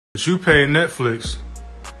But you pay Netflix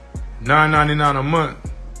 $9.99 a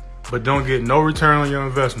month, but don't get no return on your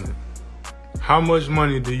investment. How much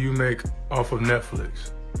money do you make off of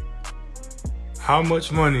Netflix? How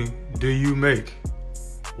much money do you make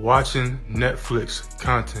watching Netflix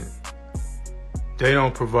content? They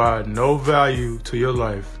don't provide no value to your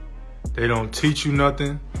life. They don't teach you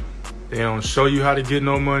nothing. They don't show you how to get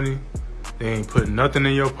no money. They ain't put nothing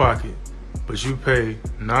in your pocket. But you pay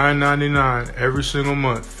 $9.99 every single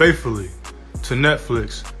month faithfully to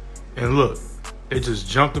Netflix. And look, they just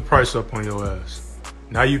jumped the price up on your ass.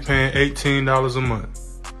 Now you paying $18 a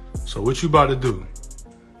month. So what you about to do?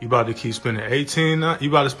 You about to keep spending you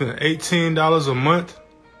about to spend $18 a month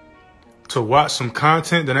to watch some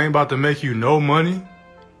content that ain't about to make you no money?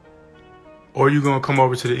 Or you gonna come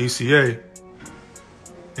over to the ECA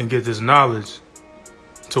and get this knowledge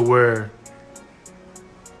to where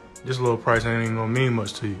this little price ain't even gonna mean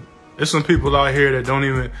much to you? There's some people out here that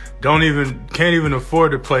can't even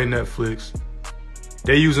afford to play Netflix.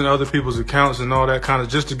 They using other people's accounts and all that kind of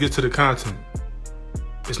just to get to the content.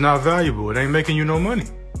 It's not valuable. It ain't making you no money.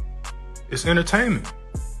 It's entertainment.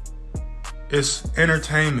 It's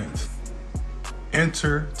entertainment.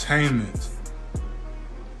 Entertainment.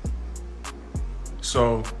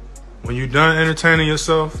 So when you're done entertaining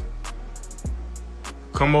yourself,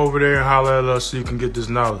 come over there and holler at us so you can get this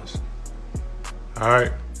knowledge. All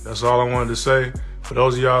right, that's all I wanted to say. For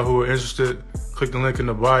those of y'all who are interested, click the link in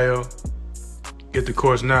the bio. Get the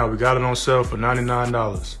course now. We got it on sale for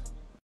 $99.